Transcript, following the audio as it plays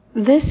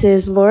This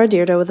is Laura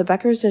Deirdre with the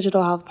Becker's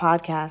Digital Health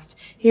Podcast.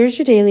 Here's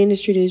your daily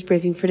industry news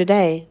briefing for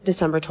today,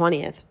 December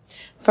 20th.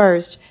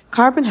 First,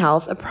 Carbon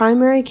Health, a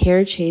primary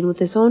care chain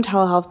with its own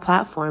telehealth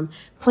platform,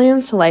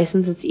 plans to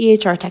license its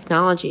EHR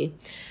technology.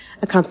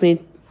 A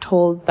company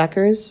told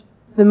Becker's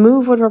the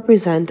move would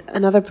represent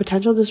another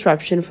potential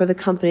disruption for the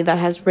company that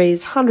has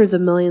raised hundreds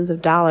of millions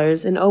of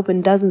dollars and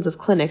opened dozens of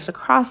clinics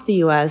across the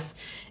U.S.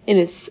 in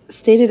its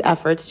stated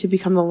efforts to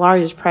become the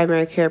largest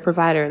primary care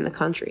provider in the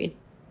country.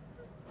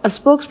 A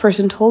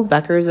spokesperson told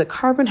Becker's that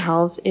Carbon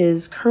Health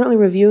is currently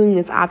reviewing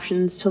its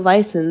options to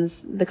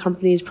license the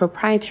company's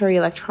proprietary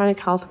electronic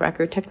health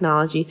record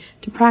technology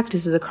to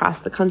practices across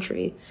the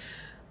country.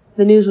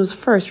 The news was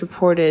first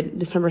reported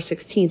December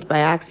 16th by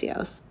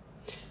Axios.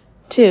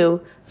 2.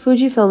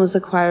 Fujifilm is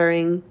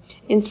acquiring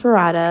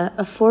Inspirata,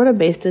 a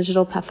Florida-based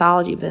digital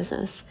pathology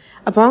business.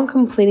 Upon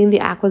completing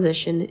the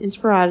acquisition,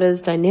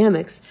 Inspirata's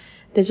Dynamics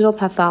digital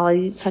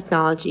pathology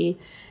technology,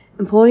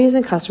 employees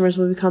and customers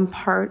will become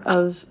part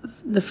of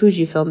the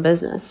Fujifilm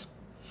business.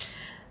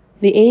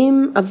 The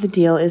aim of the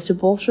deal is to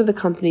bolster the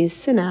company's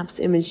Synapse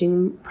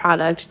imaging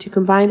product to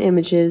combine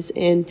images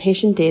and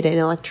patient data in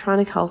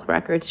electronic health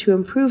records to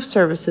improve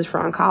services for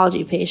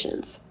oncology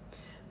patients.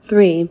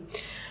 3.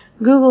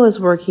 Google is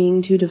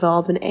working to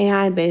develop an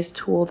AI-based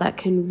tool that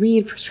can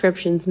read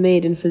prescriptions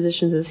made in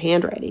physicians'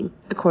 handwriting,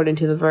 according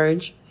to The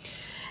Verge.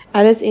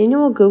 At its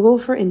annual Google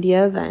for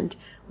India event,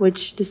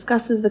 which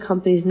discusses the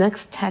company's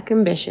next tech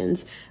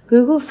ambitions,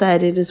 Google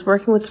said it is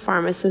working with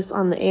pharmacists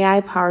on the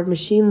AI-powered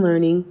machine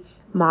learning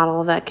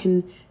model that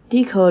can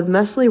decode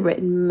messily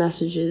written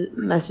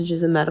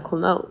messages and medical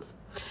notes.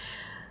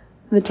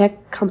 The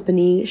tech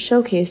company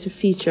showcased a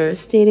feature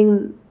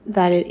stating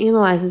that it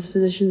analyzes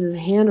physicians'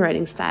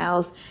 handwriting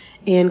styles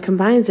and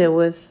combines it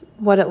with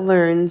what it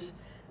learns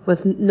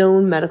with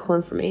known medical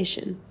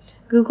information.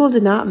 Google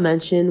did not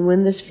mention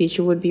when this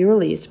feature would be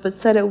released, but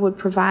said it would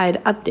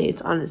provide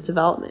updates on its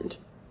development.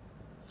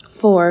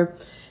 4.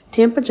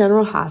 Tampa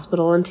General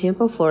Hospital in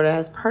Tampa, Florida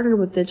has partnered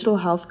with digital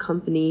health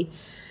company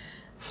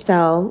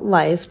Stell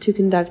Life to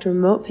conduct a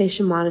remote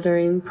patient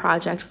monitoring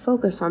project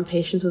focused on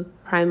patients with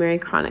primary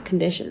chronic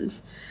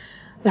conditions.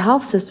 The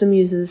health system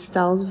uses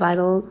Stell's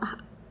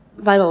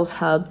Vitals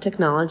Hub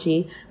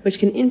technology, which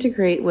can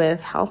integrate with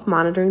health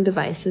monitoring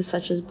devices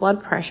such as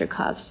blood pressure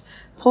cuffs,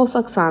 pulse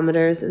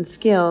oximeters, and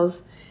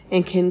scales,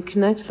 and can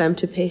connect them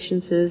to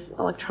patients'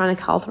 electronic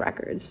health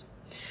records.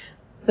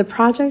 The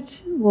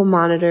project will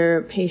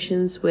monitor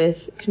patients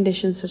with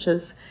conditions such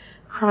as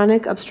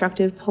chronic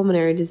obstructive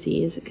pulmonary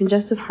disease,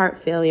 congestive heart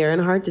failure,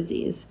 and heart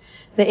disease.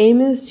 The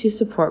aim is to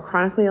support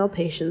chronically ill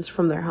patients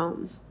from their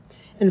homes.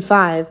 And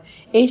 5.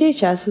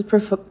 HHS has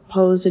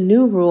proposed a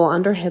new rule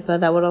under HIPAA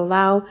that would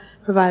allow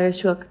providers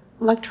to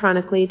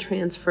electronically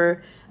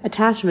transfer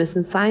attachments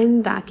and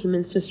signed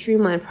documents to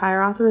streamline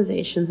prior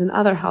authorizations and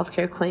other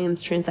healthcare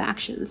claims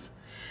transactions.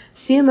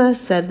 CMS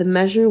said the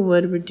measure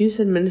would reduce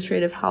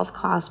administrative health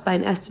costs by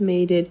an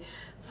estimated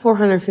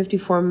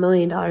 $454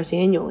 million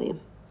annually.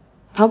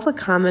 Public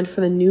comment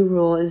for the new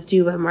rule is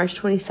due by March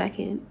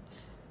 22nd.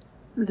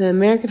 The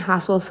American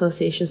Hospital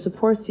Association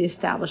supports the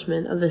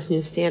establishment of this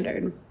new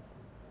standard.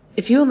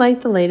 If you would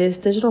like the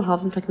latest digital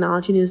health and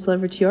technology news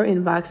delivered to your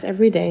inbox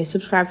every day,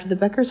 subscribe to the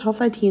Becker's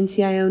Health IT and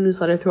CIO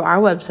newsletter through our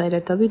website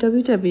at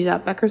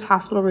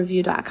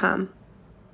www.beckershospitalreview.com.